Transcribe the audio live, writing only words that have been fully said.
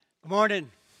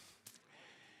Morning.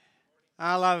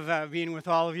 I love being with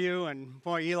all of you, and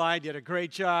boy, Eli did a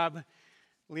great job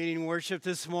leading worship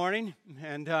this morning,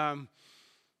 and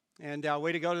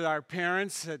way to go to our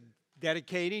parents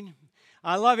dedicating.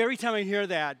 I love every time I hear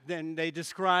that. Then they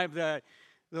describe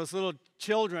those little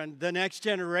children, the next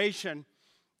generation,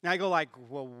 and I go like,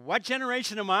 well, what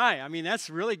generation am I? I mean, that's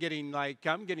really getting like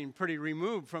I'm getting pretty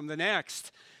removed from the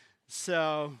next.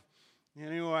 So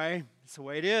anyway, that's the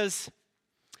way it is.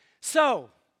 So,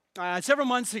 several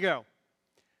months ago,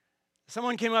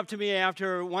 someone came up to me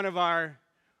after one of our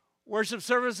worship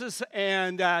services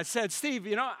and said, Steve,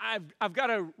 you know, I've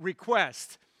got a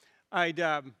request.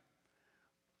 Don't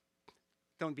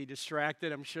be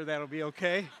distracted. I'm sure that'll be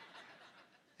okay.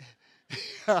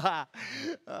 All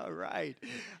right.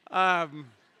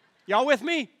 Y'all with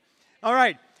me? All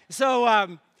right. So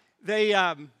I'm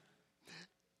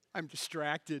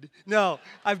distracted. No,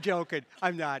 I'm joking.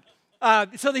 I'm not.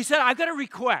 So they said, I've got a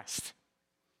request.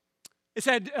 It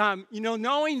said,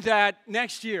 knowing that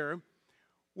next year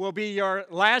will be your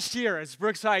last year as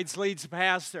Brookside's lead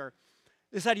pastor,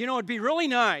 they said, it'd be really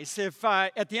nice if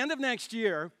at the end of next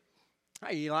year,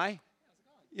 hi, Eli. How's it going?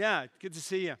 Yeah, good to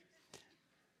see you.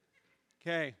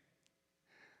 Okay,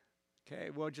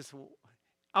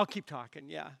 I'll keep talking.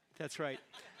 Yeah, that's right.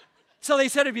 So they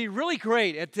said it'd be really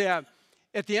great at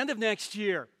the end of next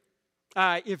year,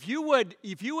 if you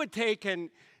would take and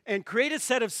create a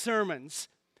set of sermons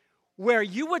where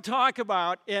you would talk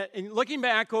about, and looking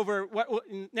back over what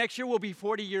next year will be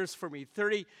 40 years for me,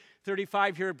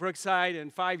 35 here at Brookside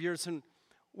and 5 years in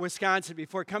Wisconsin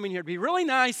before coming here. It'd be really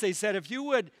nice, they said, if you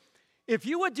would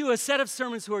do a set of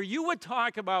sermons where you would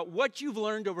talk about what you've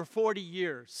learned over 40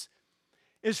 years.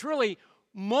 It's really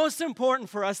most important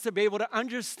for us to be able to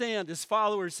understand as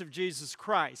followers of Jesus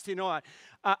Christ.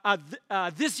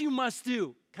 This you must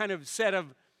do kind of set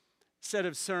of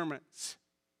sermons.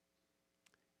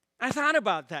 I thought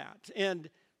about that, and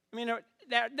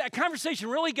that conversation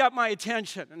really got my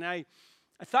attention, and I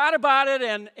thought about it,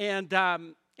 and I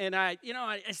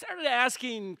started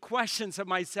asking questions of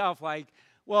myself, like,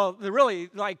 what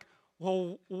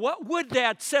would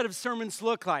that set of sermons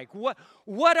look like?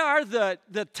 What are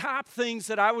the top things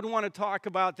that I would want to talk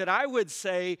about that I would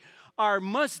say are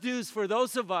must-dos for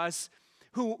those of us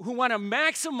who want to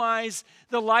maximize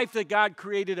the life that God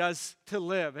created us to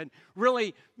live and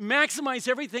really maximize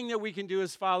everything that we can do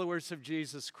as followers of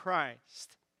Jesus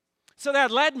Christ? So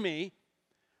that led me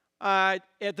at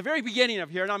the very beginning of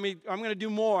here, and I'm going to do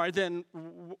more than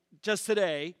just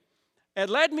today. It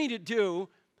led me to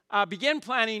begin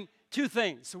planning two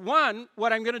things. One,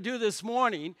 what I'm going to do this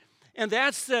morning, and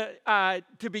that's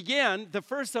to begin the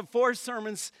first of 4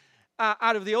 sermons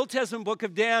out of the Old Testament book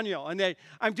of Daniel. And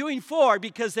I'm doing 4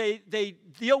 because they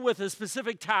deal with a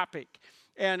specific topic.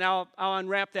 And I'll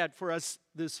unwrap that for us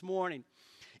this morning.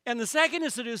 And the second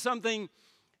is to do something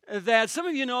that some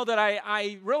of you know that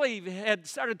I really had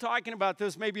started talking about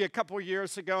this maybe a couple of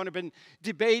years ago and have been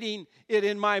debating it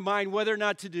in my mind whether or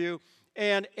not to do.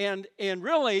 And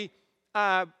really,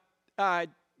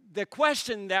 the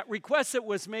question, that request that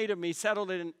was made of me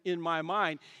settled in my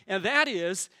mind. And that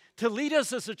is to lead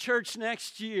us as a church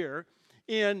next year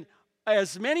in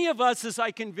as many of us as I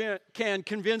can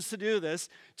convince to do this,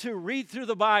 to read through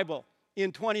the Bible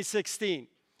in 2016.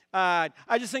 I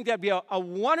just think that'd be a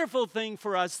wonderful thing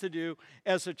for us to do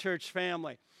as a church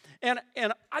family. And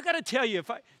I got to tell you,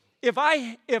 if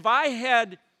I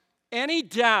had any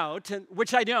doubt,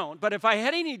 which I don't, but if I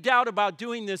had any doubt about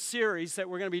doing this series that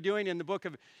we're going to be doing in the book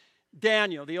of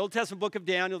Daniel, the Old Testament book of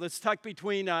Daniel, that's tucked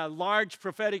between a large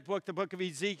prophetic book, the book of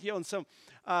Ezekiel, and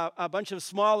a bunch of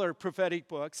smaller prophetic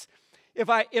books. If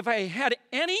I had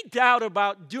any doubt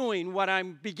about doing what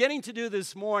I'm beginning to do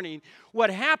this morning, what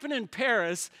happened in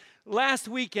Paris last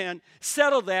weekend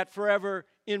settled that forever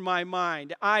in my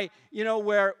mind.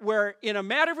 Where in a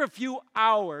matter of a few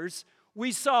hours,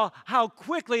 we saw how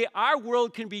quickly our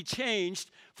world can be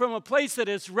changed from a place that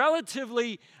is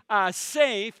relatively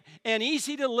safe and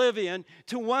easy to live in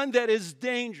to one that is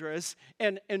dangerous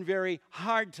and very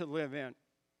hard to live in.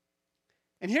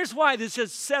 And here's why this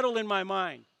just settled in my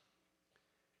mind.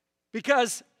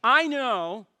 Because I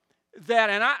know that,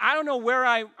 and I don't know where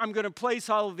I'm going to place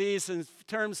all of these in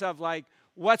terms of like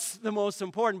what's the most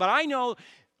important, but I know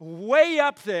way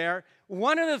up there,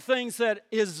 one of the things that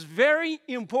is very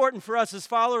important for us as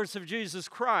followers of Jesus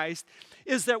Christ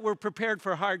is that we're prepared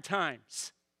for hard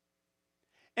times.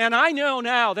 And I know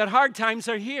now that hard times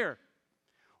are here.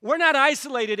 We're not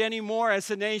isolated anymore as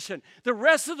a nation. The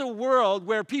rest of the world,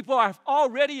 where people are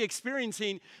already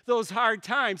experiencing those hard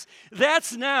times,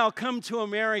 that's now come to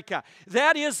America.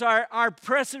 That is our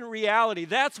present reality.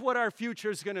 That's what our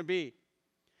future is going to be.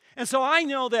 And so I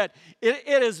know that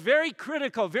it is very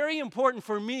critical, very important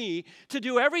for me to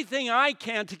do everything I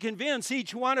can to convince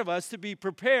each one of us to be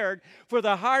prepared for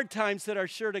the hard times that are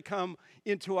sure to come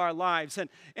into our lives.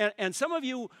 And some of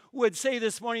you would say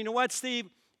this morning, you know what, Steve?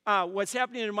 What's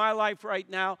happening in my life right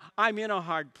now, I'm in a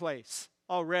hard place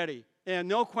already, and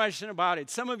no question about it.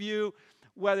 Some of you,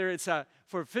 whether it's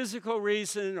for physical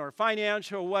reason or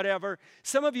financial or whatever,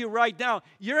 some of you right now,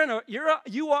 you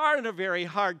are in a very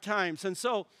hard times. And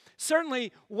so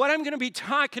certainly what I'm going to be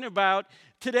talking about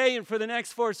today and for the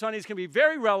next 4 Sundays can be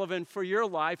very relevant for your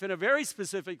life in a very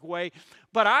specific way,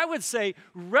 but I would say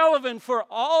relevant for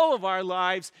all of our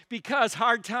lives because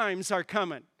hard times are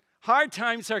coming. Hard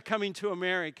times are coming to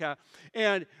America,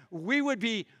 and we would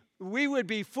be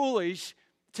foolish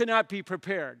to not be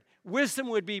prepared. Wisdom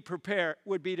would be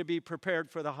to be prepared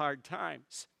for the hard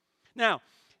times. Now,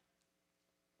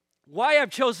 why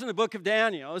I've chosen the book of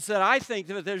Daniel is that I think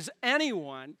that if there's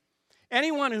anyone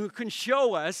who can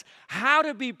show us how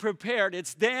to be prepared,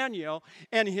 it's Daniel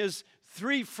and his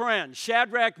 3 friends,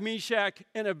 Shadrach, Meshach,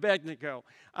 and Abednego.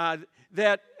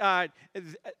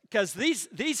 Because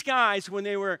these guys, when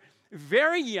they were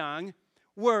very young,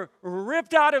 were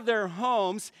ripped out of their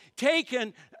homes,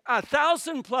 taken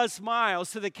 1,000+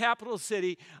 miles to the capital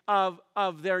city of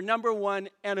their number one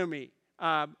enemy,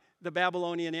 the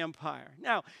Babylonian Empire.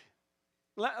 Now,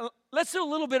 let's do a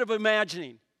little bit of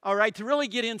imagining, all right, to really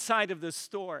get inside of this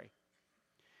story.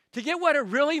 To get what it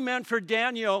really meant for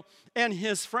Daniel and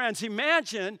his friends.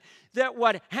 Imagine that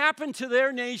what happened to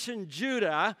their nation,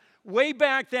 Judah, way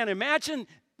back then. Imagine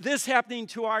this happening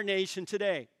to our nation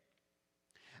today.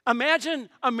 Imagine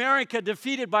America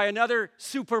defeated by another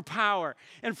superpower.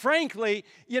 And frankly,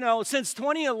 since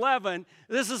 2011,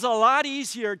 this is a lot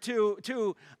easier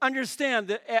to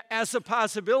understand as a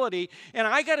possibility. And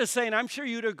I got to say, and I'm sure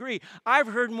you'd agree, I've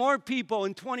heard more people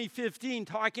in 2015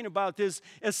 talking about this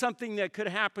as something that could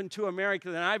happen to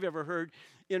America than I've ever heard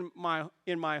in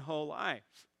my whole life.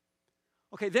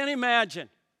 Okay, then imagine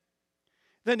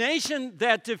the nation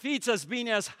that defeats us being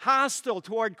as hostile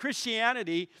toward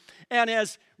Christianity and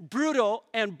as brutal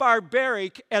and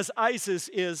barbaric as ISIS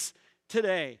is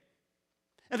today.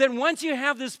 And then once you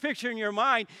have this picture in your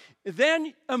mind,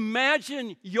 then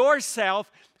imagine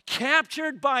yourself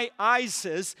captured by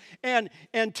ISIS and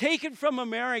taken from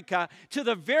America to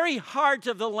the very heart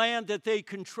of the land that they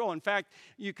control. In fact,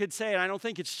 you could say, and I don't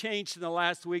think it's changed in the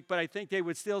last week, but I think they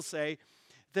would still say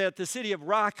that the city of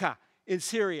Raqqa in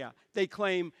Syria, they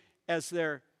claim as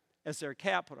their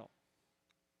capital.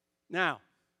 Now,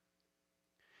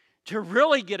 to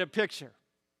really get a picture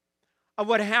of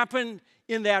what happened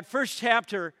in that first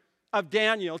chapter of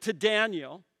Daniel to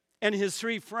Daniel and his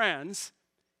 3 friends,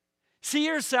 see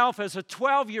yourself as a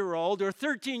 12-year-old or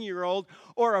 13-year-old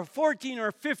or a 14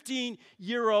 or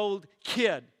 15-year-old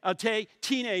kid, a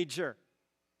teenager.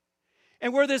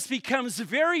 And where this becomes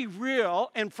very real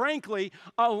and frankly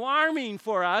alarming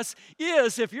for us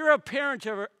is if you're a parent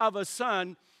of a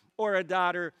son or a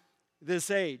daughter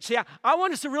this age. See, I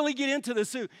want us to really get into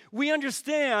this. We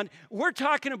understand we're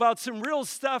talking about some real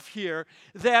stuff here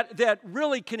that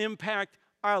really can impact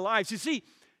our lives. You see,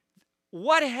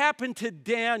 what happened to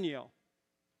Daniel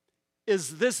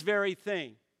is this very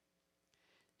thing.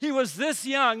 He was this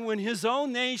young when his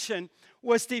own nation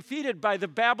was defeated by the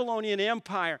Babylonian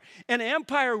Empire, an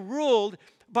empire ruled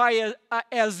by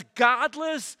as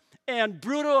godless and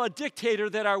brutal a dictator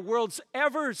that our world's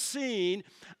ever seen,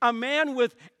 a man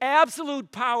with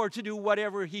absolute power to do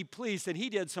whatever he pleased, and he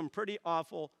did some pretty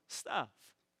awful stuff.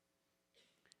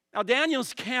 Now,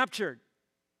 Daniel's captured,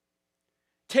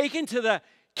 taken to the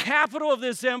capital of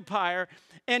this empire,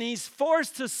 and he's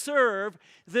forced to serve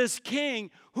this king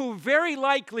who very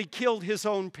likely killed his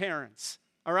own parents,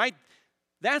 all right?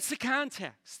 That's the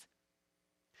context.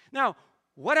 Now,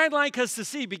 what I'd like us to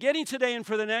see, beginning today and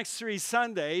for the next 3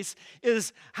 Sundays,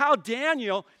 is how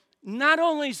Daniel not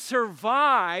only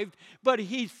survived, but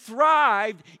he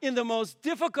thrived in the most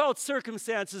difficult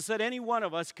circumstances that any one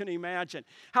of us can imagine.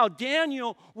 How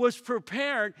Daniel was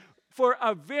prepared for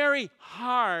a very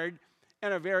hard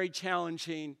and a very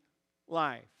challenging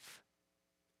life.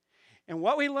 And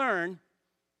what we learn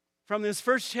from this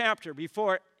first chapter,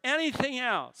 before anything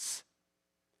else,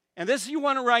 and this you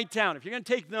want to write down. If you're going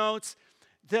to take notes,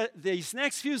 these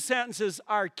next few sentences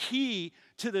are key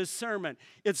to this sermon.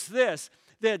 It's this,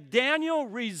 that Daniel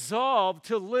resolved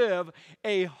to live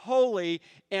a holy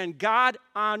and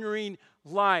God-honoring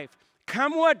life.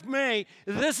 come what may,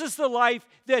 this is the life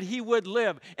that he would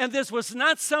live. And this was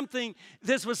not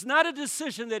a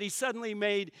decision that he suddenly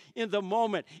made in the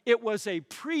moment. It was a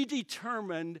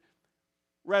predetermined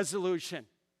resolution.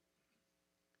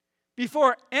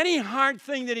 Before any hard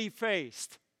thing that he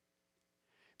faced,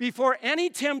 before any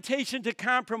temptation to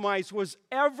compromise was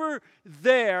ever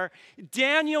there,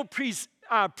 Daniel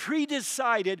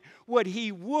pre-decided what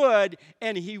he would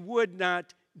and he would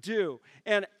not do.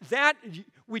 And that,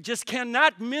 we just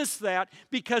cannot miss that,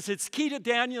 because it's key to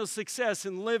Daniel's success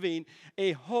in living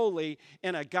a holy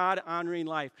and a God-honoring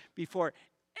life. Before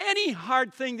any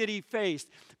hard thing that he faced,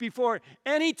 before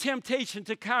any temptation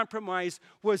to compromise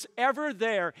was ever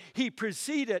there,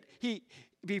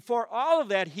 before all of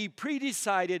that, he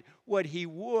pre-decided what he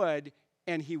would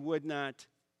and he would not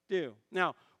do.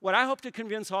 Now, what I hope to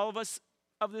convince all of us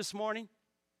of this morning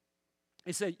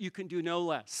is that you can do no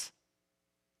less.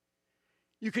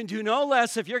 You can do no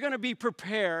less if you're going to be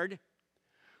prepared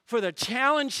for the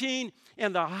challenging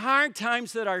and the hard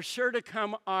times that are sure to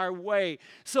come our way,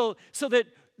 so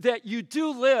that you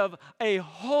do live a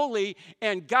holy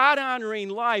and God-honoring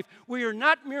life where you're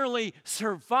not merely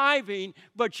surviving,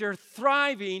 but you're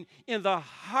thriving in the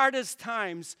hardest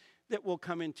times that will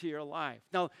come into your life.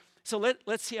 Now, so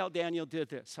let's see how Daniel did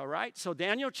this, all right? So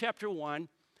Daniel chapter 1,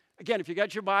 again, if you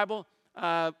got your Bible,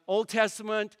 Old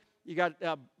Testament, you got,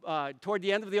 toward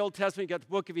the end of the Old Testament, you got the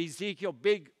book of Ezekiel,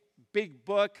 big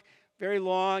book, very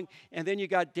long, and then you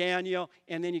got Daniel,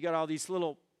 and then you got all these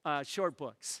little short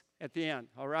books at the end,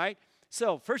 all right?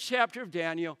 So, first chapter of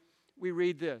Daniel, we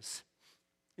read this.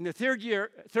 In the third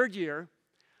year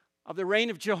of the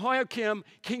reign of Jehoiakim,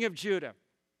 king of Judah,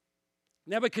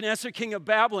 Nebuchadnezzar, king of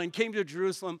Babylon, came to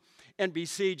Jerusalem and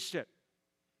besieged it.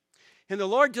 And the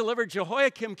Lord delivered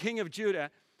Jehoiakim, king of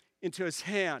Judah, into his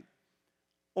hand,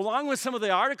 along with some of the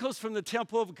articles from the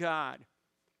temple of God.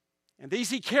 And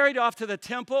these he carried off to the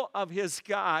temple of his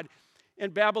God in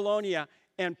Babylonia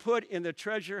and put in the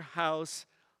treasure house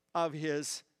of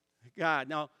his God.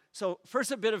 Now, so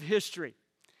first a bit of history,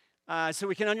 so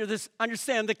we can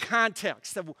understand the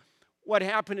context of what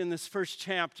happened in this first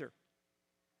chapter.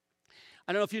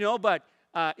 I don't know if you know, but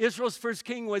Israel's first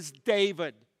king was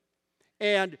David.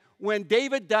 And when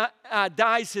David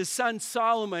dies, his son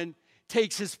Solomon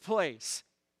takes his place.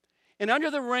 And under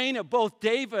the reign of both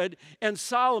David and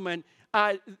Solomon,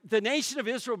 the nation of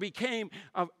Israel became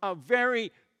a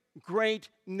very great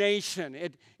nation.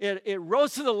 It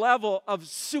rose to the level of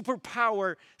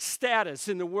superpower status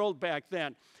in the world back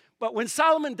then. But when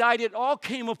Solomon died, it all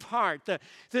came apart.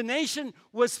 The nation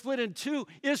was split in two,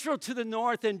 Israel to the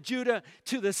north and Judah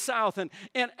to the south.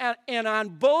 And on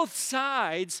both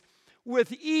sides,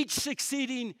 with each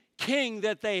succeeding king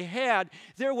that they had,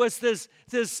 there was this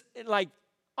like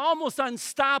almost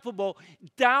unstoppable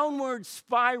downward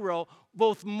spiral,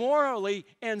 both morally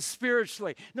and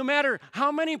spiritually. No matter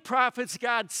how many prophets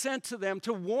God sent to them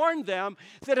to warn them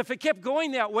that if it kept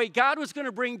going that way, God was going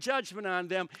to bring judgment on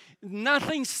them,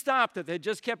 nothing stopped it. They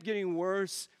just kept getting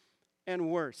worse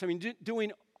and worse. I mean,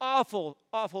 doing awful,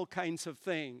 awful kinds of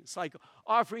things, like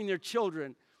offering their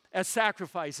children as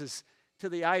sacrifices to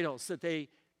the idols that they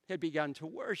had begun to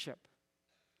worship.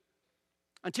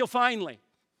 Until finally,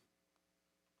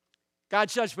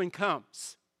 God's judgment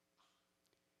comes.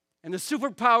 And the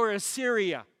superpower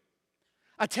Assyria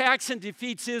attacks and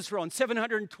defeats Israel in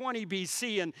 720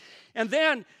 BC. And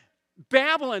then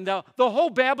Babylon, the whole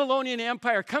Babylonian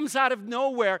Empire, comes out of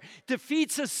nowhere,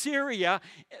 defeats Assyria,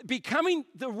 becoming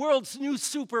the world's new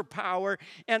superpower.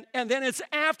 And then it's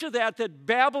after that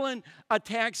Babylon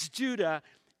attacks Judah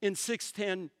in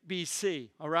 610 BC,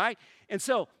 all right? And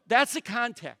so that's the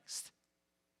context.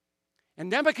 And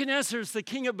Nebuchadnezzar is the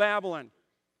king of Babylon.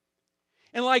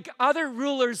 And like other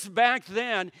rulers back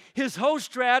then, his whole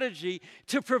strategy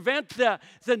to prevent the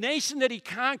nation that he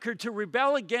conquered to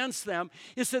rebel against them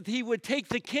is that he would take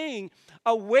the king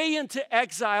away into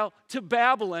exile to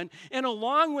Babylon, and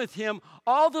along with him,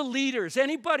 all the leaders,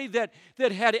 anybody that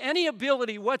had any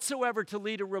ability whatsoever to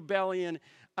lead a rebellion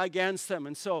against them.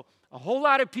 And so a whole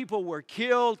lot of people were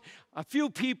killed. A few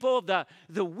people,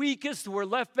 the weakest, were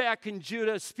left back in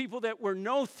Judah, people that were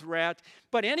no threat.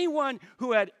 But anyone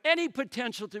who had any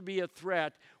potential to be a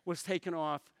threat was taken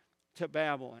off to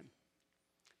Babylon.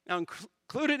 Now,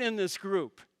 included in this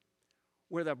group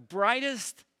were the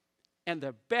brightest and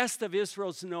the best of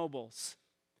Israel's nobles.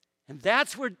 And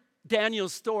that's where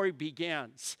Daniel's story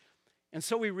begins. And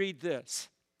so we read this,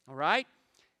 all right?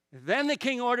 Then the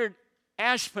king ordered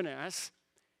Ashpenaz,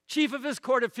 chief of his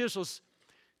court officials,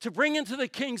 to bring into the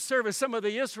king's service some of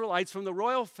the Israelites from the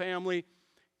royal family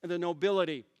and the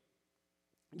nobility,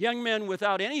 young men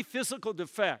without any physical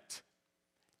defect,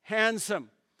 handsome,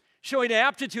 showing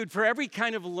aptitude for every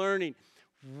kind of learning,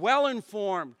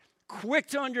 well-informed, quick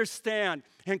to understand,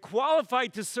 and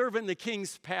qualified to serve in the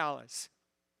king's palace.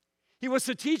 He was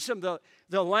to teach them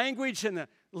the language and the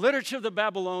literature of the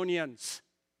Babylonians.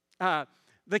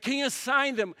 The king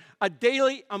assigned them a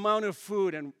daily amount of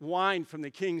food and wine from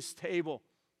the king's table.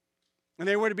 And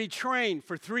they were to be trained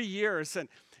for 3 years. And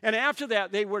after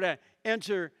that, they were to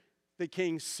enter the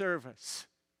king's service.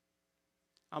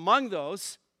 Among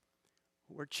those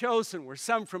who were chosen were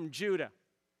some from Judah: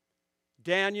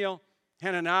 Daniel,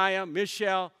 Hananiah,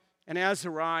 Mishael, and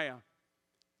Azariah.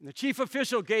 And the chief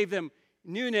official gave them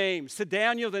new names. To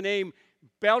Daniel, the name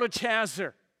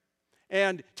Belteshazzar,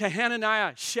 and to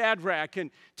Hananiah, Shadrach,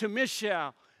 and to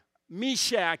Mishael,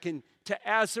 Meshach, and to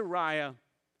Azariah,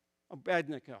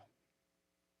 Abednego.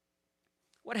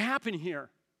 What happened here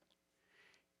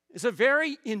is a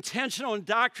very intentional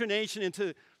indoctrination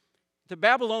into the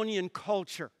Babylonian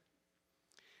culture.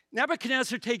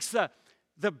 Nebuchadnezzar takes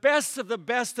the best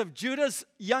of Judah's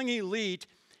young elite,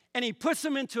 and he puts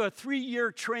them into a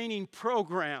 3-year training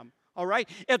program, all right?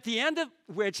 At the end of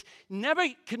which,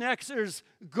 Nebuchadnezzar's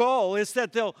goal is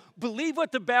that they'll believe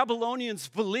what the Babylonians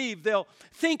believe, they'll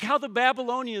think how the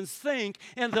Babylonians think,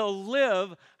 and they'll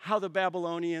live how the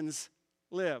Babylonians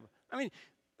live. I mean,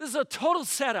 this is a total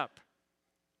setup.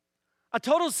 A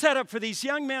total setup for these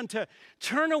young men to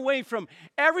turn away from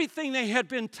everything they had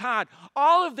been taught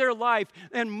all of their life.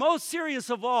 And most serious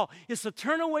of all is to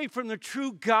turn away from the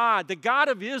true God, the God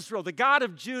of Israel, the God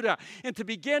of Judah, and to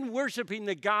begin worshiping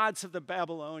the gods of the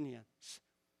Babylonians.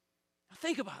 Now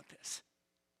think about this.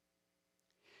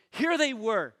 Here they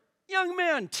were, young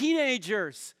men,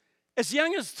 teenagers, as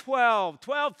young as 12,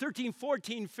 13,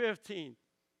 14, 15,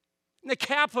 in the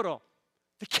capital.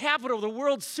 The capital, the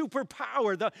world's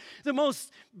superpower, the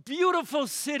most beautiful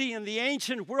city in the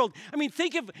ancient world. I mean,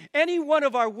 think of any one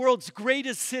of our world's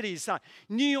greatest cities.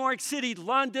 New York City,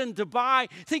 London, Dubai.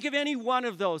 Think of any one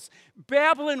of those.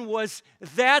 Babylon was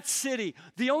that city.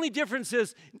 The only difference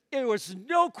is there was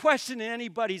no question in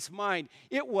anybody's mind.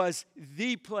 It was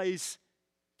the place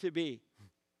to be.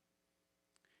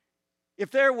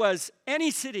 If there was any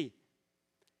city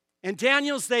in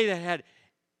Daniel's day that had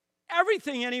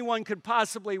everything anyone could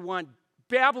possibly want,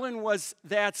 Babylon was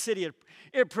that city.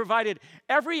 It provided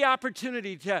every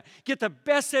opportunity to get the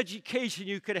best education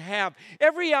you could have,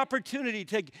 every opportunity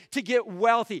to get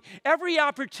wealthy, every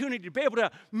opportunity to be able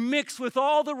to mix with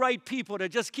all the right people, to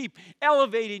just keep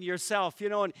elevating yourself,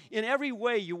 and in every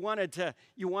way you wanted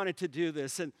to do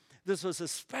this. And this was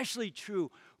especially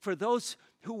true for those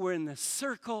who were in the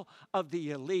circle of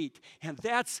the elite. And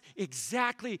that's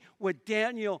exactly what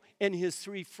Daniel and his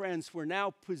 3 friends were now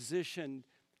positioned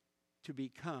to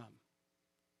become.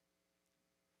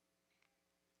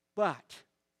 But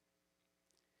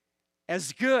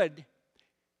as good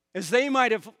as they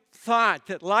might have thought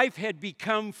that life had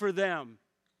become for them,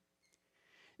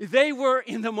 they were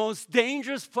in the most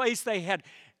dangerous place they had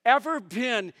ever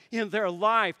been in their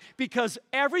life, because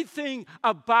everything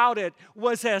about it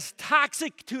was as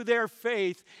toxic to their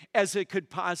faith as it could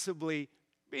possibly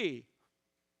be.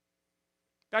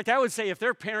 In fact, I would say if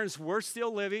their parents were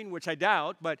still living, which I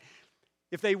doubt, but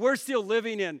if they were still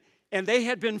living and they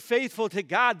had been faithful to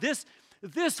God, this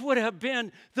would have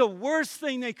been the worst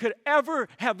thing they could ever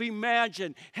have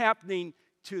imagined happening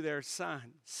to their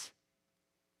sons.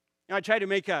 Now, I try to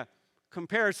make a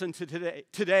comparison to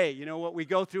today, what we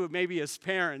go through maybe as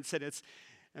parents, and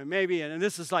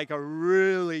this is like a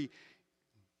really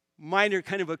minor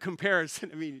kind of a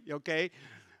comparison, okay?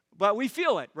 But we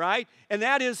feel it, right? And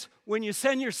that is when you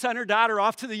send your son or daughter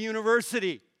off to the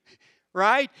university,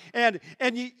 right? And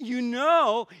you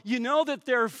know that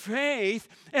their faith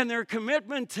and their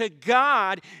commitment to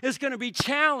God is going to be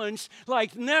challenged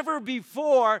like never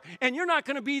before, and you're not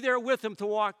going to be there with them to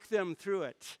walk them through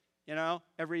it.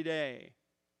 Every day.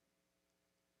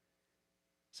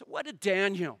 So what did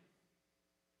Daniel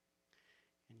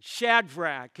and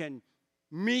Shadrach and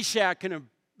Meshach and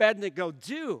Abednego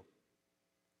do?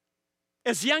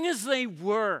 As young as they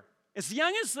were,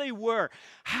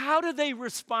 how did they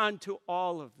respond to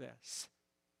all of this?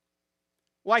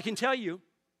 Well, I can tell you,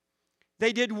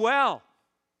 they did well.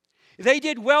 They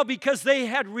did well because they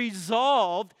had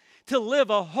resolved to live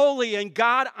a holy and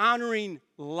God-honoring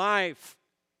life.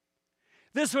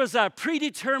 This was a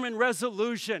predetermined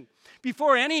resolution.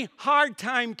 Before any hard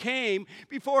time came,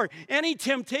 before any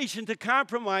temptation to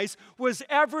compromise was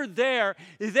ever there,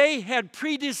 they had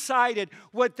predecided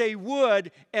what they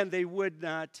would and they would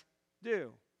not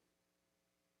do.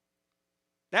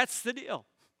 That's the deal.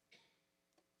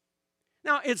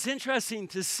 Now, it's interesting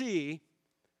to see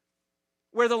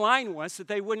where the line was that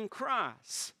they wouldn't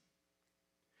cross.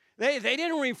 They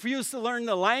didn't refuse to learn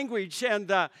the language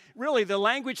and really the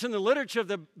language and the literature of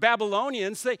the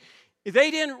Babylonians. They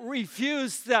didn't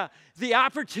refuse the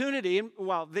opportunity.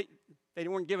 Well, they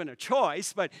weren't given a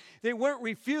choice, but they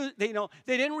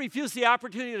didn't refuse the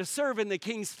opportunity to serve in the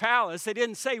king's palace. They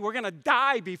didn't say, we're going to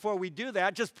die before we do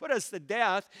that. Just put us to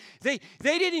death. They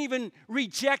didn't even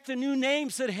reject the new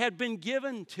names that had been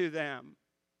given to them.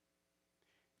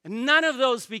 And none of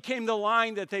those became the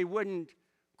line that they wouldn't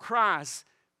cross.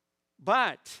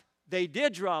 But they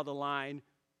did draw the line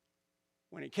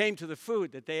when it came to the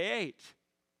food that they ate.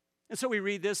 And so we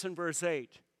read this in verse 8.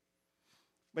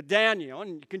 But Daniel,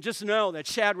 and you can just know that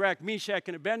Shadrach, Meshach,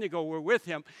 and Abednego were with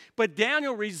him, but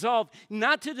Daniel resolved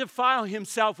not to defile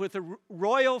himself with the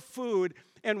royal food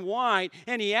and wine,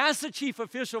 and he asked the chief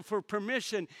official for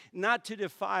permission not to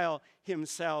defile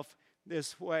himself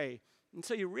this way. And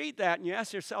so you read that and you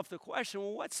ask yourself the question,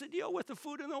 well, what's the deal with the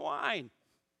food and the wine?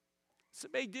 It's a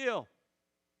big deal.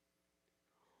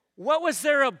 What was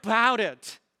there about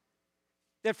it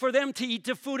that for them to eat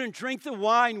the food and drink the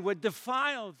wine would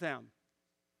defile them?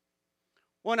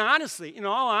 Well, honestly, in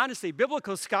all honesty,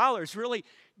 biblical scholars really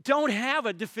don't have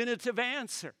a definitive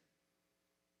answer.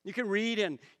 You can read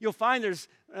and you'll find there's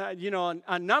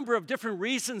a number of different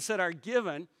reasons that are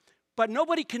given, but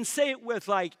nobody can say it with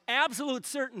like absolute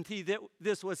certainty that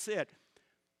this was it.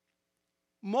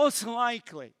 Most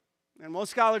likely, and most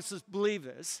scholars believe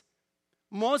this,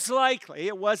 most likely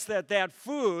it was that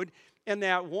food and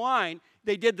that wine,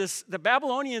 they did this, the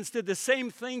Babylonians did the same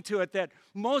thing to it that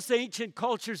most ancient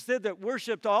cultures did that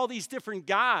worshiped all these different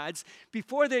gods.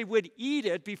 Before they would eat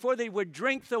it, before they would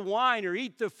drink the wine or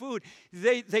eat the food,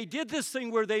 they did this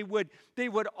thing where they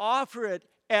would offer it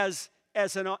as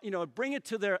an, bring it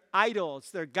to their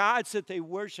idols, their gods that they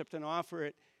worshiped, and offer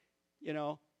it,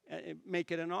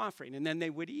 make it an offering, and then they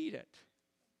would eat it.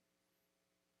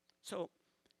 So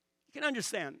you can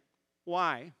understand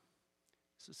why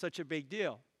this is such a big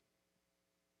deal.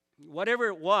 Whatever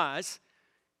it was,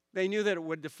 they knew that it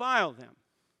would defile them.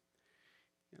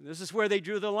 And this is where they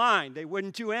drew the line. They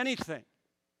wouldn't do anything.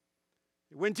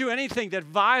 They wouldn't do anything that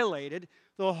violated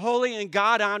the holy and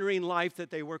God-honoring life that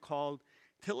they were called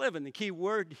to live. And the key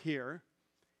word here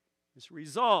is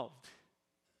resolved.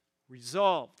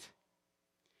 Resolved.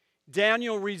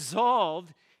 Daniel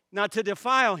resolved not to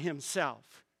defile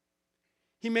himself.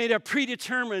 He made a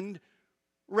predetermined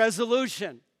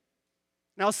resolution.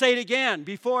 And I'll say it again,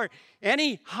 before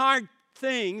any hard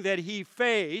thing that he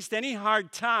faced, any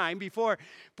hard time, before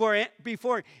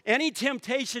any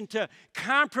temptation to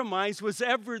compromise was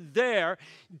ever there,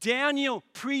 Daniel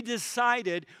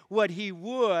predecided what he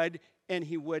would and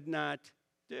he would not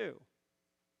do.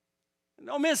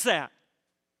 Don't miss that.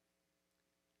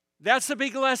 That's the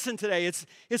big lesson today.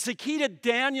 It's the key to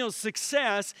Daniel's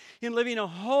success in living a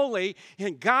holy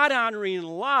and God-honoring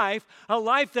life, a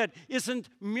life that isn't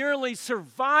merely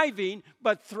surviving,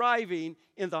 but thriving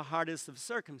in the hardest of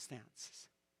circumstances.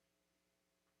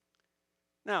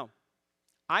 Now,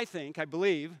 I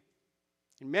believe,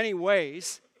 in many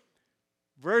ways,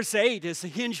 verse 8 is the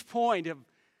hinge point of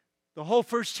the whole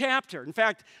first chapter. In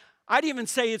fact, I'd even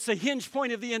say it's a hinge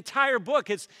point of the entire book.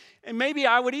 And maybe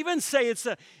I would even say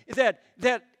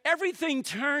that everything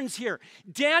turns here.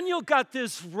 Daniel got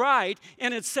this right,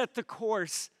 and it set the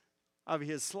course of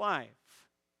his life.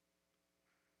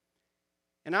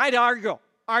 And I'd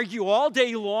argue all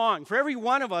day long for every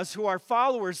one of us who are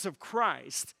followers of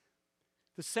Christ,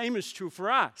 the same is true for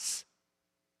us.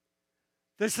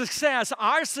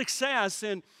 Our success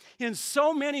in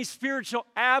so many spiritual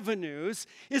avenues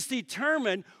is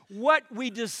determined what we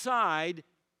decide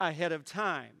ahead of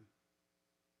time.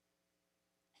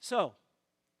 So,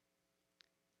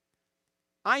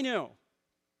 I know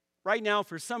right now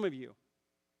for some of you,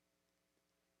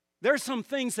 there's some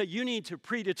things that you need to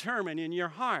predetermine in your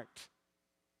heart.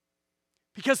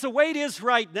 Because the way it is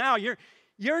right now,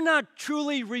 you're not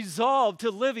truly resolved to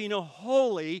living a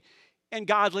holy and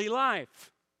godly life.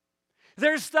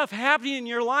 There's stuff happening in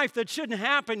your life that shouldn't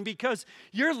happen because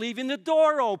you're leaving the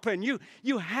door open.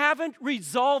 You haven't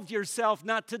resolved yourself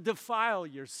not to defile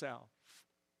yourself.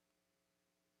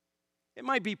 It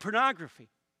might be pornography.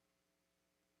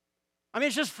 I mean,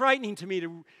 it's just frightening to me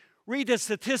to read the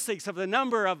statistics of the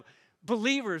number of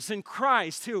believers in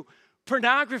Christ who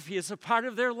pornography is a part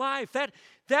of their life.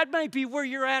 That might be where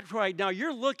you're at right now.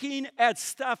 You're looking at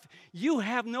stuff you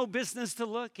have no business to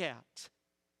look at.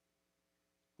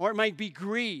 Or it might be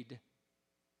greed,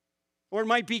 or it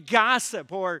might be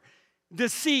gossip, or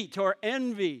deceit, or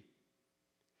envy.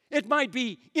 It might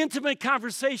be intimate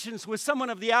conversations with someone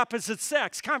of the opposite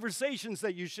sex, conversations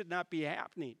that should not be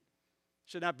happening.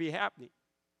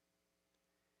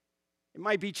 It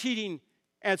might be cheating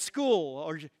at school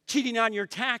or cheating on your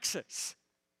taxes.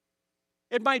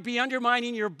 It might be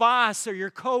undermining your boss or your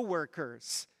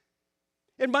coworkers.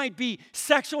 It might be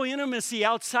sexual intimacy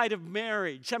outside of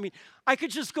marriage. I mean, I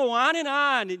could just go on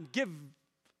and give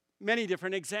many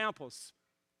different examples.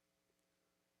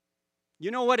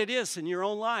 You know what it is in your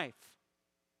own life.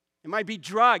 It might be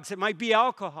drugs. It might be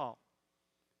alcohol.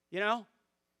 You know?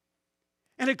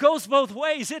 And it goes both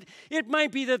ways. It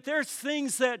might be that there's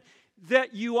things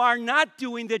that you are not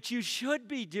doing that you should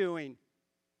be doing.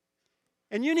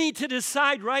 And you need to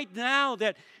decide right now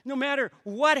that no matter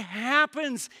what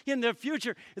happens in the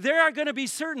future, there are going to be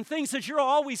certain things that you're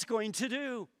always going to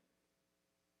do.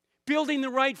 Building the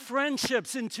right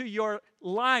friendships into your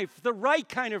life, the right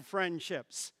kind of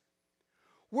friendships.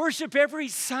 Worship every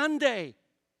Sunday.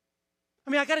 I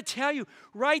mean, I got to tell you,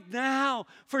 right now,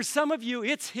 for some of you,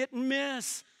 it's hit and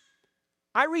miss.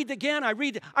 I read the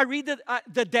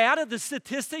data, the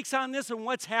statistics on this and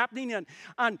what's happening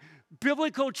on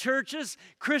biblical churches,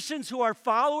 Christians who are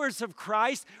followers of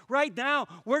Christ. Right now,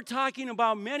 we're talking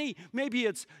about maybe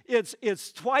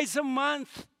it's twice a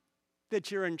month that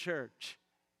you're in church.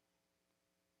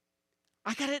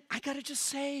 I gotta just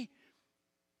say,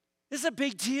 this is a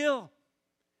big deal.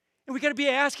 And we got to be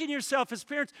asking yourself as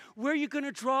parents, where are you going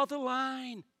to draw the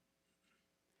line?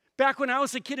 Back when I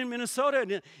was a kid in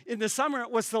Minnesota, in the summer,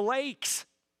 it was the lakes.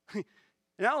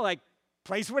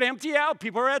 Place would empty out.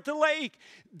 People are at the lake.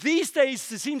 These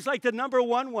days, it seems like the number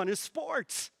one is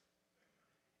sports.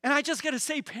 And I just got to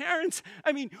say, parents,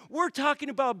 I mean, we're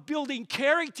talking about building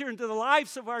character into the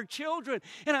lives of our children.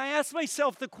 And I asked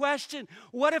myself the question,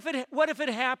 what if it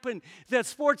happened that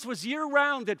sports was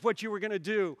year-round at what you were going to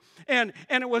do? And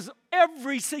it was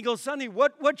every single Sunday.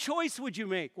 What choice would you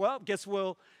make? Well, guess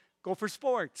we'll go for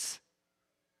sports.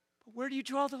 But where do you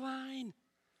draw the line?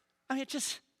 I mean,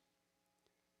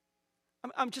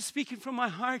 I'm just speaking from my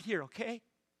heart here, okay?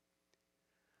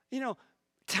 You know,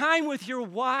 time with your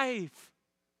wife.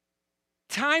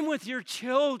 Time with your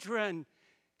children,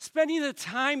 spending the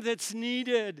time that's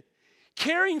needed,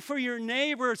 caring for your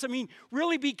neighbors. I mean,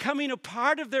 really becoming a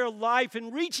part of their life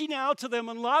and reaching out to them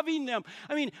and loving them.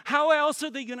 I mean, how else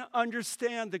are they going to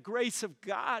understand the grace of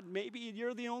God? Maybe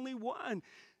you're the only one.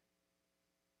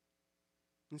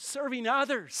 And serving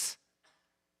others.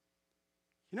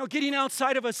 You know, getting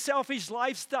outside of a selfish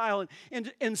lifestyle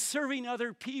and serving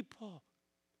other people.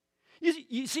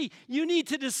 You see, you need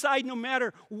to decide no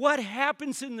matter what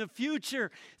happens in the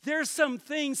future, there's some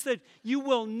things that you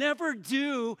will never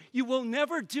do,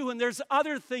 and there's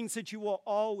other things that you will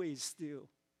always do.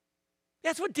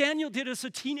 That's what Daniel did as a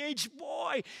teenage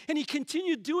boy, and he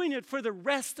continued doing it for the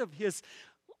rest of his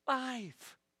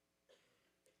life.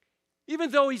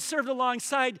 Even though he served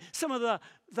alongside some of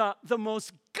the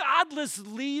most godless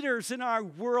leaders in our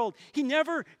world, he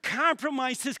never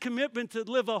compromised his commitment to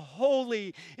live a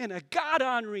holy and a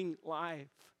God-honoring life.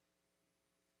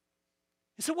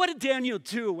 And so what did Daniel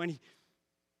do when he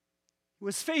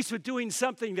was faced with doing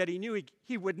something that he knew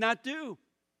he would not do?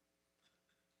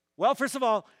 Well, first of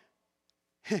all,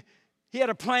 he had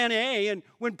a plan A, and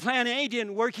when plan A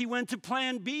didn't work, he went to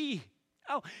plan B.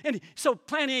 Oh, and so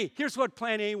plan A, here's what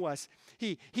plan A was.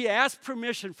 He asked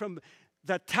permission from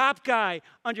the top guy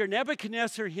under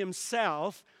Nebuchadnezzar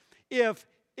himself if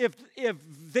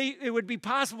it would be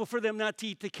possible for them not to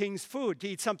eat the king's food, to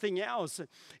eat something else.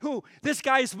 This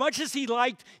guy, as much as he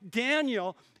liked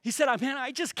Daniel, he said, man,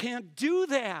 I just can't do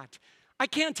that. I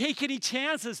can't take any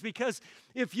chances because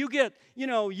if you get,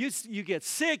 you get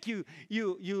sick,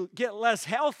 you get less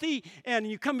healthy, and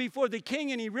you come before the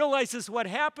king and he realizes what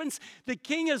happens, the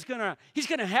king he's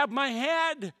gonna have my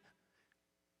head.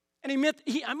 And he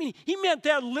meant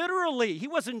that literally. He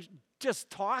wasn't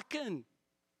just talking.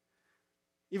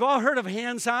 You've all heard of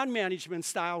hands-on management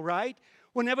style, right?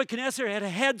 Well, Nebuchadnezzar had a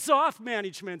heads-off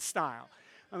management style.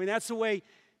 I mean, that's the way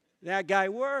that guy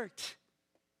worked.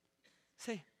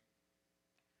 See?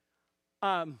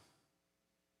 And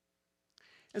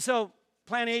so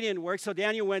plan A didn't work, so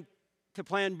Daniel went to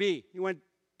plan B. He went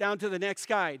down to the next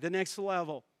guy, the next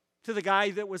level, to the guy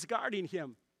that was guarding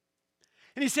him.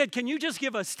 And he said, can you just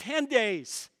give us 10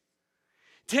 days?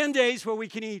 10 days where we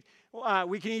can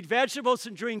eat vegetables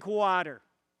and drink water.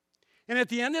 And at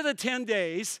the end of the 10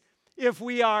 days, if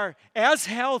we are as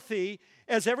healthy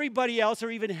as everybody else or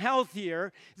even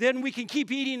healthier, then we can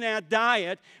keep eating that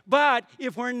diet. But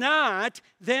if we're not,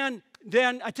 then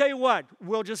I tell you what,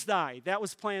 we'll just die. That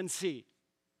was plan C.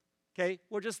 Okay?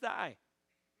 We'll just die.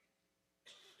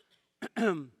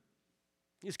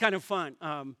 It's kind of fun.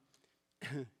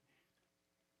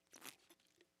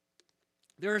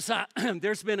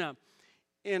 There's been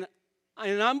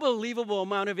an unbelievable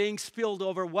amount of ink spilled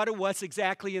over what it was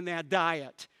exactly in that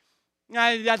diet.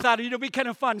 I thought it'd be kind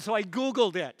of fun, so I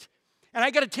Googled it. And I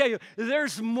got to tell you,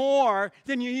 there's more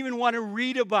than you even want to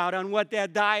read about on what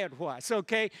that diet was,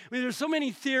 okay? I mean, there's so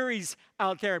many theories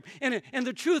out there. And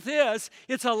the truth is,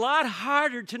 it's a lot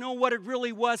harder to know what it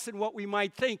really was than what we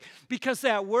might think. Because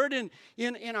that word in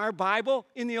our Bible,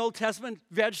 in the Old Testament,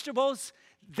 vegetables,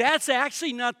 that's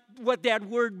actually not what that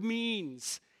word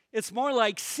means. It's more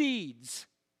like seeds,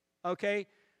 okay?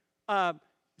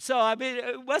 So, I mean,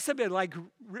 it must have been like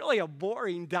really a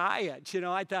boring diet,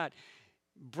 I thought,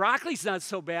 broccoli's not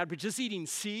so bad, but just eating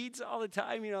seeds all the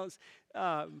time,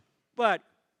 But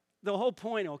the whole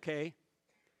point, okay,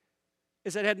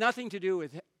 is it had nothing to do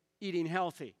with eating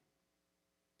healthy.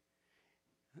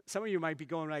 Some of you might be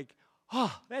going like,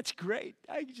 oh, that's great.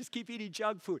 I can just keep eating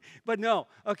junk food. But no,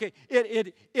 okay,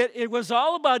 it was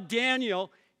all about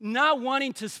Daniel not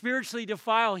wanting to spiritually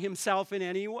defile himself in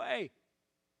any way.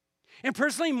 And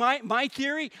personally, my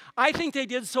theory, I think they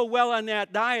did so well on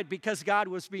that diet because God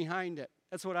was behind it.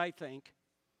 That's what I think.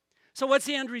 So what's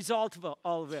the end result of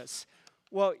all of this?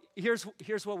 Well, here's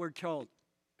what we're told.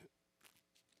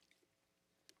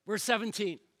 Verse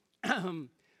 17.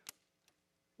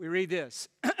 We read this.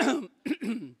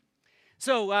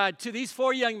 So to these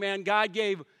 4 young men, God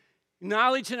gave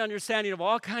knowledge and understanding of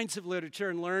all kinds of literature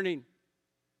and learning.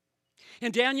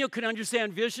 And Daniel could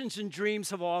understand visions and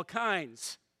dreams of all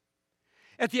kinds.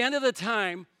 At the end of the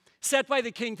time, set by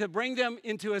the king to bring them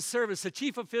into his service, the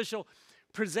chief official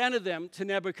presented them to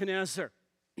Nebuchadnezzar.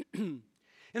 And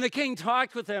the king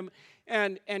talked with them,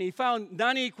 and he found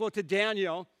none equal to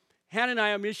Daniel,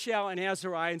 Hananiah, Mishael, and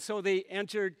Azariah, and so they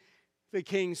entered the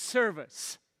king's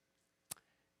service.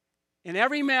 In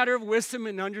every matter of wisdom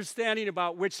and understanding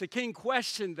about which the king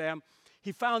questioned them,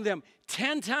 he found them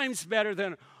 10 times better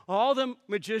than all the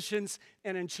magicians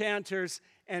and enchanters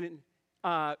and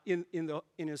in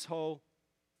his whole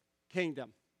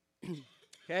kingdom.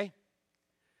 Okay?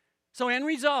 So end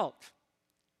result,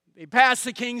 they passed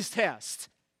the king's test.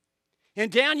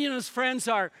 And Daniel and his friends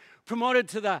are promoted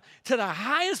to the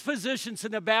highest positions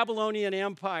in the Babylonian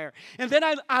Empire. And then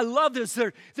I love this.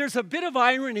 There's a bit of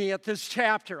irony at this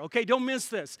chapter. Okay, don't miss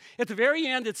this. At the very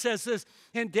end it says this,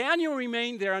 and Daniel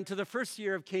remained there until the first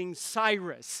year of King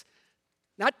Cyrus.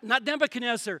 Not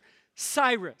Nebuchadnezzar,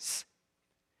 Cyrus.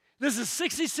 This is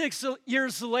 66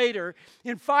 years later,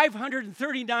 in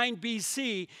 539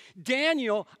 BC,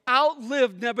 Daniel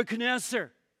outlived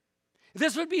Nebuchadnezzar.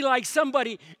 This would be like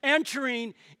somebody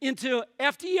entering into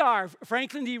FDR,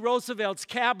 Franklin D. Roosevelt's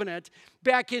cabinet,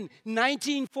 back in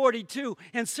 1942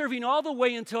 and serving all the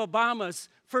way into Obama's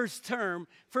first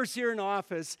year in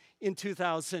office in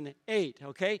 2008,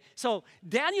 okay? So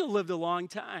Daniel lived a long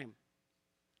time.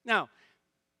 Now,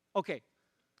 okay.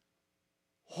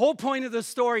 The whole point of the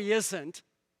story isn't,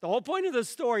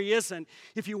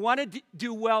 if you want to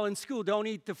do well in school, don't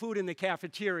eat the food in the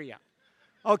cafeteria.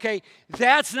 Okay?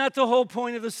 That's not the whole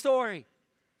point of the story.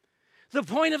 The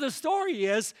point of the story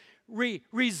is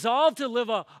resolve to live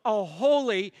a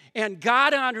holy and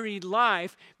God-honoring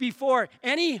life before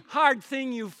any hard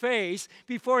thing you face,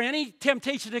 before any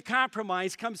temptation to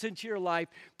compromise comes into your life.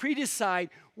 Pre-decide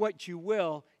what you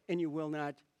will and you will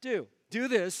not do. Do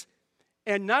this.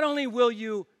 And not only will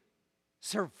you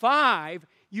survive,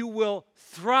 you will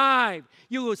thrive.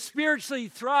 You will spiritually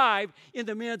thrive in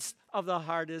the midst of the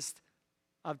hardest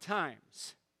of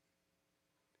times.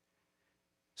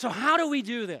 So how do we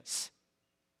do this?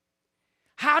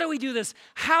 How do we do this?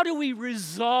 How do we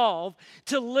resolve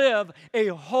to live a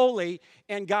holy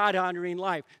and God-honoring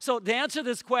life? So to answer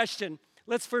this question,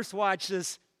 let's first watch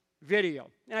this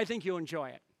video. And I think you'll enjoy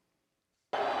it.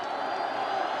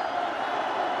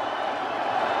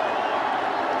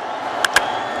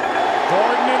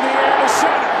 Gordon in the air to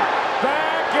center.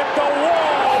 Back at the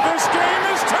wall. This game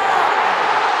is tied.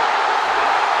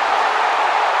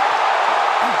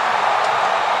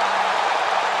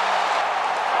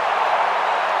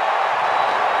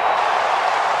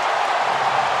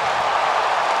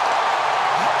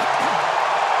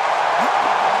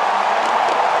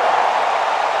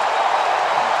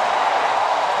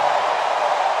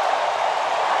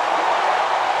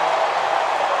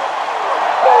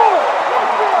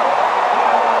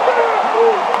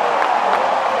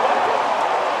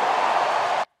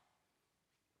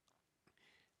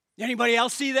 Anybody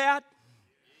else see that?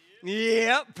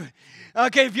 Yep.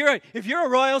 Okay, if you're a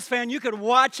Royals fan, you could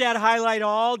watch that highlight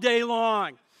all day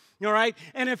long. All right?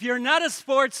 And if you're not a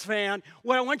sports fan,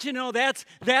 what I want you to know,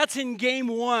 that's in game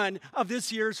 1 of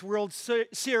this year's World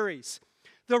Series.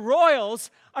 The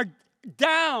Royals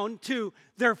down to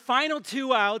their final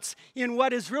 2 outs in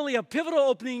what is really a pivotal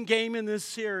opening game in this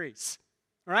series.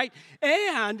 All right?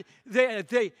 And they're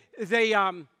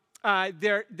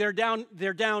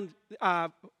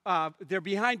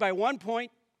behind by 1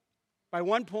 point. By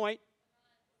 1 point.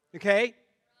 Okay?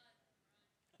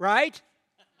 Right?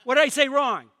 What did I say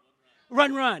wrong?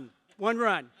 Run. 1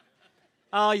 run.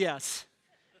 Oh, yes.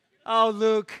 Oh,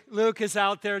 Luke. Luke is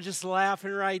out there just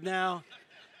laughing right now.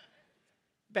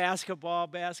 Basketball.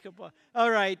 All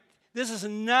right. This is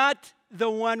not the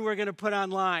one we're going to put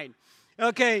online.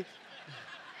 Okay.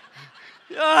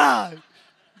 Just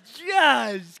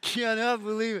cannot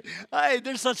believe it.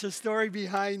 There's such a story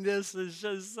behind this. It's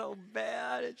just so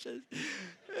bad. It's just.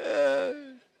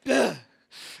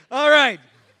 All right.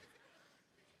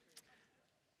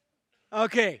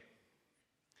 Okay.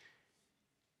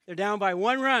 They're down by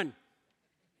 1 run.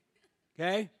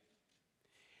 Okay?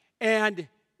 And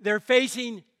they're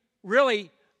facing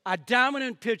really a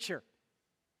dominant pitcher.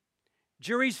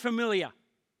 Jeurys Familia.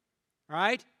 All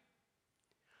right?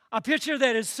 A pitcher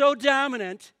that is so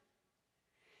dominant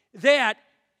that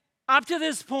up to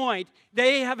this point,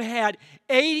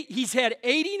 he's had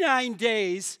 89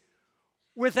 days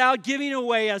without giving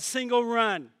away a single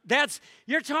run. That's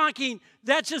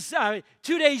just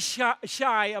 2 days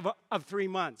shy of 3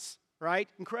 months, right?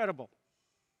 Incredible.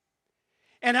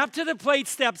 And up to the plate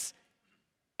steps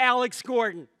Alex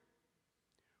Gordon,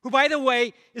 who, by the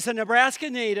way, is a Nebraska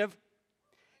native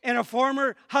and a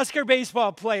former Husker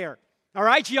baseball player. All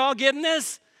right, you all getting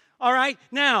this? All right,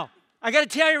 now, I got to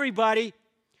tell everybody,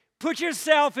 put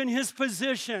yourself in his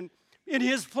position, in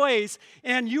his place,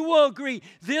 and you will agree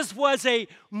this was a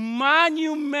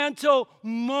monumental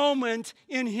moment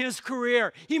in his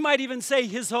career. He might even say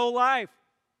his whole life.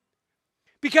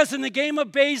 Because in the game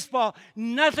of baseball,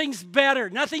 nothing's better,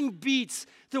 nothing beats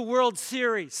the World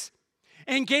Series.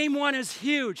 And Game 1 is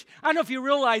huge. I don't know if you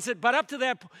realize it, but up to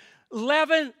that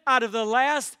 11 out of the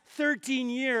last 13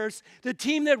 years, the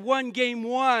team that won Game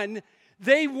 1,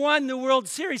 they won the World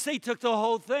Series. They took the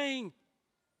whole thing.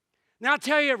 Now, I'll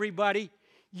tell you, everybody,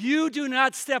 you do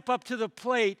not step up to the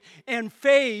plate and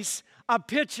face a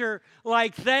pitcher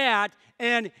like that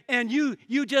and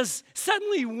you just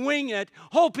suddenly wing it,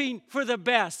 hoping for the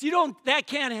best. That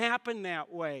can't happen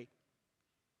that way.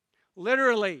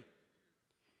 Literally,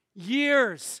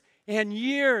 years and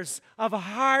years of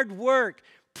hard work,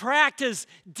 practice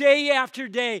day after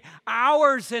day,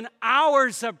 hours and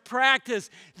hours of practice.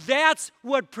 That's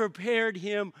what prepared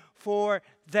him for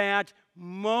that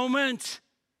moment.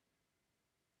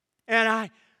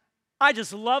 And I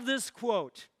just love this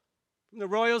quote from the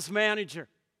Royals manager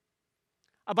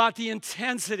about the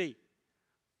intensity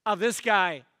of this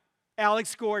guy,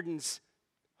 Alex Gordon's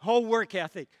whole work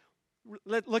ethic.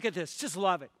 Look at this. Just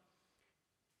love it.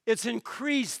 It's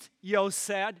increased, Yost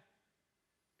said.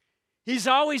 He's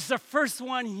always the first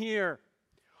one here.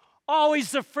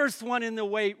 Always the first one in the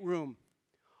weight room.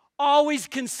 Always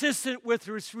consistent with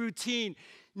his routine.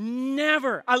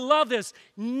 Never, I love this,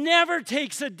 never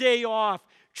takes a day off.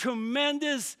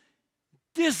 Tremendous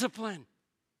discipline.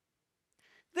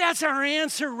 That's our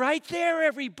answer right there,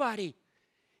 everybody.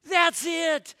 That's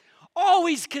it.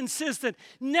 Always consistent.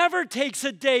 Never takes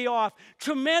a day off.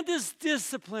 Tremendous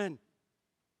discipline.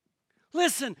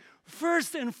 Listen,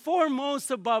 first and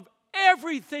foremost above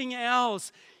everything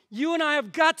else, you and I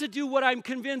have got to do what I'm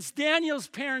convinced Daniel's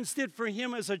parents did for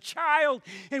him as a child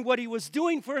and what he was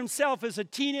doing for himself as a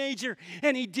teenager,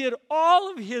 and he did all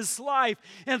of his life,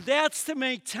 and that's to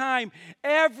make time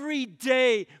every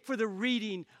day for the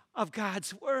reading of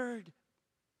God's Word.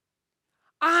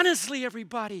 Honestly,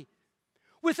 everybody,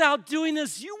 without doing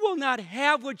this, you will not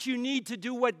have what you need to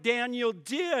do what Daniel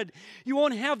did. You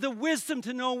won't have the wisdom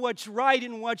to know what's right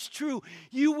and what's true.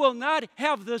 You will not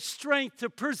have the strength to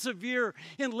persevere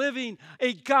in living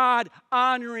a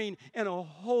God-honoring and a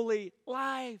holy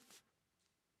life.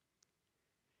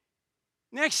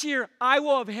 Next year, I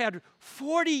will have had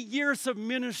 40 years of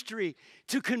ministry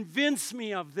to convince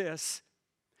me of this.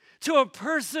 To a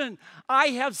person, I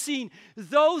have seen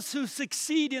those who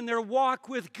succeed in their walk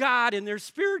with God and their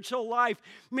spiritual life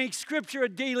make Scripture a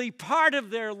daily part of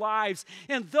their lives.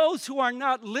 And those who are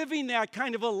not living that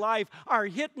kind of a life are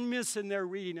hit and miss in their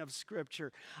reading of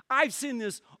Scripture. I've seen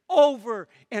this over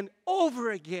and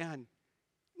over again.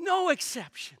 No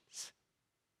exceptions.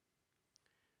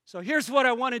 So here's what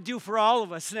I want to do for all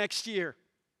of us next year.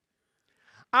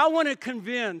 I want to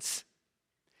convince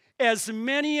as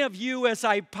many of you as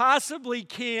I possibly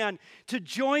can to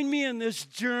join me in this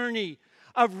journey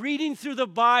of reading through the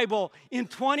Bible in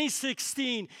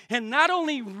 2016. And not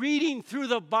only reading through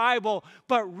the Bible,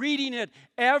 but reading it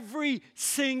every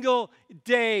single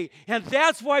day. And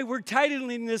that's why we're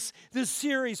titling this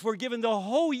series. We're given the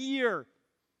whole year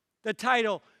the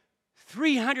title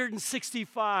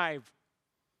 365.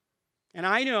 And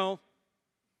I know,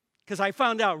 because I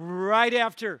found out right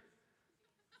after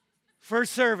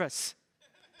first service,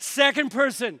 second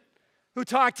person who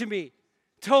talked to me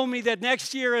told me that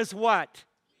next year is what?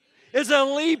 Is a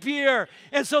leap year.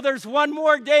 And so there's one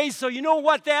more day. So you know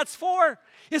what that's for?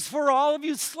 It's for all of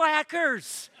you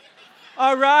slackers.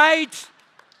 All right?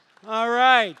 All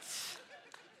right.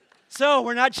 So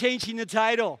we're not changing the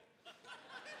title.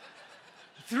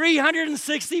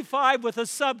 365 with a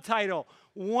subtitle.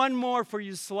 One more for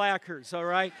you slackers, all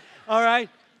right? All right?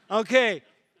 Okay.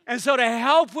 And so to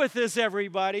help with this,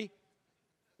 everybody,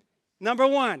 number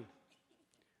one,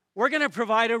 we're going to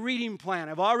provide a reading plan.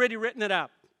 I've already written it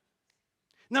up.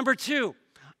 Number two,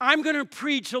 I'm going to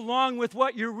preach along with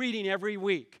what you're reading every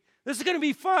week. This is going to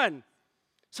be fun.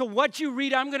 So what you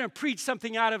read, I'm going to preach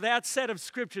something out of that set of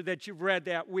scripture that you've read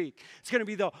that week. It's going to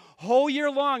be the whole year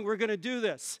long we're going to do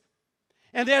this.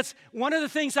 And that's one of the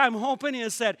things I'm hoping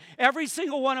is that every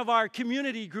single one of our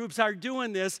community groups are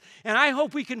doing this. And I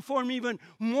hope we can form even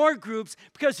more groups.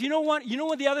 Because you know what? You know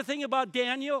what the other thing about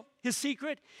Daniel, his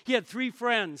secret? He had 3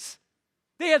 friends.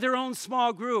 They had their own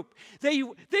small group. They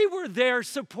were there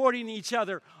supporting each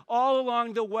other all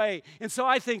along the way. And so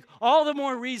I think all the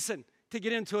more reason to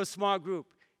get into a small group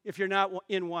if you're not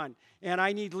in one. And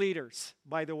I need leaders,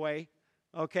 by the way,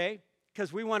 okay?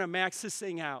 Because we want to max this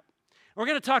thing out. We're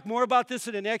going to talk more about this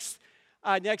in the next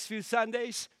few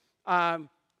Sundays.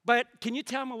 But can you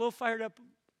tell I'm a little fired up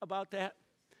about that?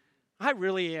 I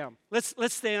really am. Let's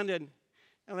stand and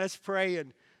let's pray.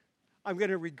 And I'm going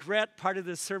to regret part of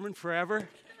this sermon forever.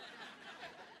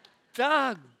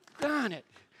 Doggone it.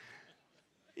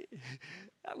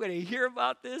 I'm going to hear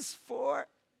about this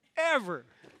forever.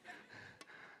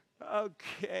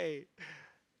 Okay.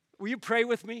 Will you pray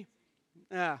with me?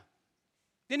 Yeah.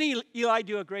 Didn't Eli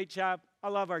do a great job? I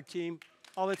love our team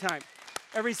all the time,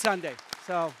 every Sunday.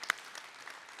 So,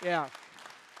 yeah.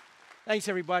 Thanks,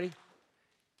 everybody.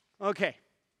 Okay,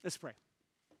 let's pray.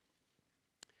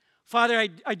 Father,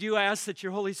 I do ask that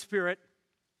your Holy Spirit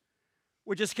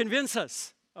would just convince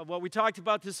us of what we talked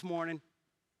about this morning.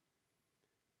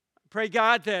 Pray,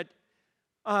 God, that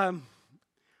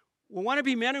we'll want to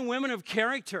be men and women of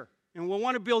character, and we'll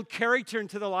want to build character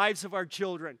into the lives of our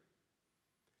children.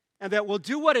 And that we'll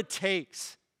do what it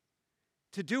takes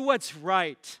to do what's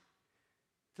right,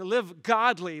 to live a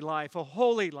godly life, a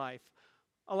holy life,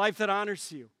 a life that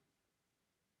honors you.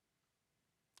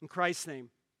 In Christ's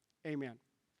name, amen.